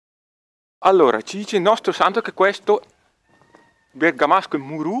Allora, ci dice il nostro santo che questo bergamasco è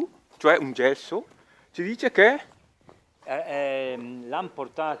muru, cioè un gesso, ci dice che l'hanno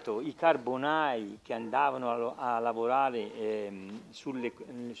portato i carbonai che andavano a lavorare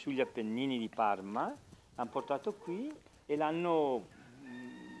sugli Appennini di Parma, l'hanno portato qui e l'hanno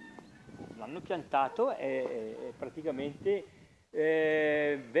piantato praticamente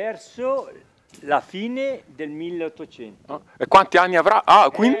verso la fine del 1800. E quanti anni avrà? Ah,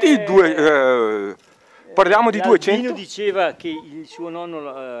 quindi parliamo di 200? L'Albino diceva che il suo nonno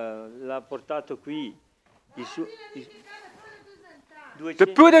l'ha portato qui. Più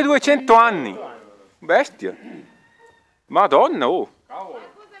di 200 anni! Bestia! Madonna, oh!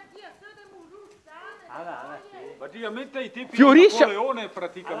 Praticamente ai tempi Fiorisce... di Napoleone,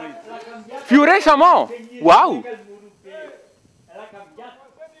 praticamente. Fioresa mo! Wow!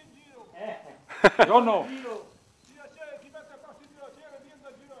 Nonno!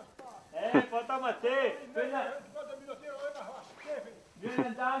 Portami a te! Vieni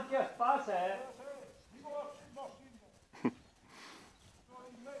andare anche a spasa,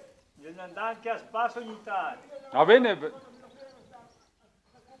 Vieni andare anche a spasso ogni tanto. Va bene.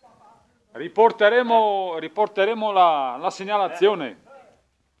 Riporteremo la segnalazione.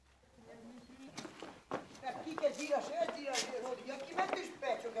 Chi che gira, chi mette il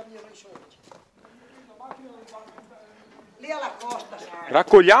specchio che abbiamo i soldi? Lì alla costa, sai.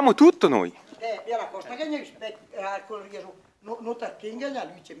 Raccogliamo tutto noi. Lì alla costa che ne specchio, non ti attenga la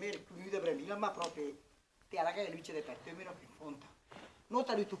luce, mi deve ma proprio, ti ha la luce di per te, meno più fonta. Non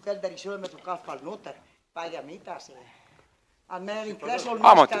ti toccare da risolvere, mi tocca fare il notare, pagamento se. A me l'ingresso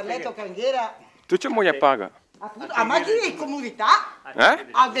al Carletto Canghera. Tu c'è moglie paga? A macchina di comodità,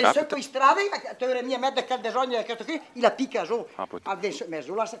 adesso poi strade, tu mia mezza caldesogna, questo qui, la picca su. Adesso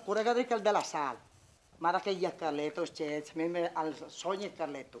mezzo la correga del della sala. Ma da che gli Carletto c'è, al sogno il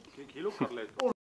Carletto. Chi lo Carletto?